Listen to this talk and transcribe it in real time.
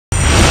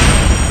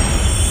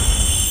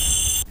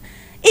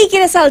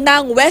Ikinasal na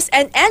ang West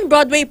End and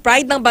Broadway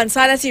pride ng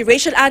bansa na si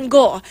Rachelle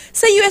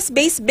sa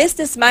US-based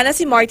businessman na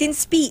si Martin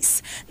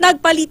Spies.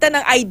 Nagpalitan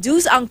ng I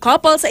do's ang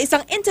couple sa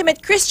isang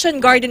intimate Christian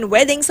garden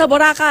wedding sa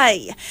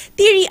Boracay.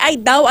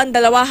 Teary-eyed daw ang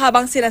dalawa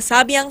habang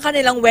sinasabi ang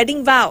kanilang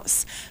wedding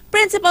vows.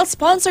 Principal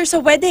sponsor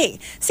sa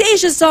wedding, si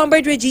Asia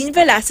Songbird Regine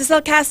Velasquez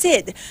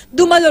Alcacid.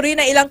 Dumalo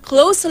rin ang ilang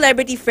close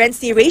celebrity friends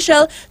ni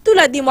Rachelle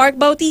tulad ni Mark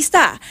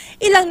Bautista.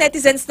 Ilang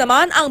netizens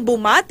naman ang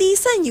bumati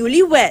sa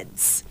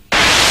newlyweds.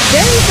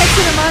 Very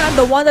sexy naman ang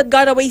the one that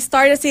got away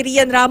star na si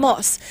Rian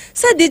Ramos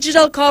sa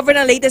digital cover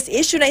ng latest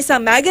issue ng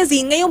isang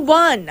magazine ngayong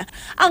buwan.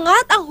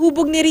 Angat ang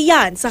hubog ni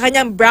Rian sa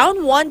kanyang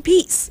brown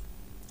one-piece.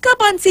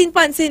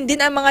 Kapansin-pansin din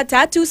ang mga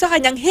tattoo sa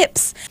kanyang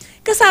hips.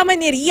 Kasama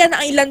ni Rian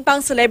ang ilan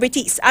pang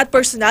celebrities at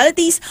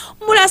personalities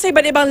mula sa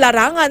iba't ibang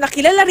larangan na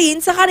kilala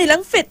rin sa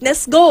kanilang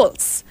fitness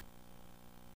goals.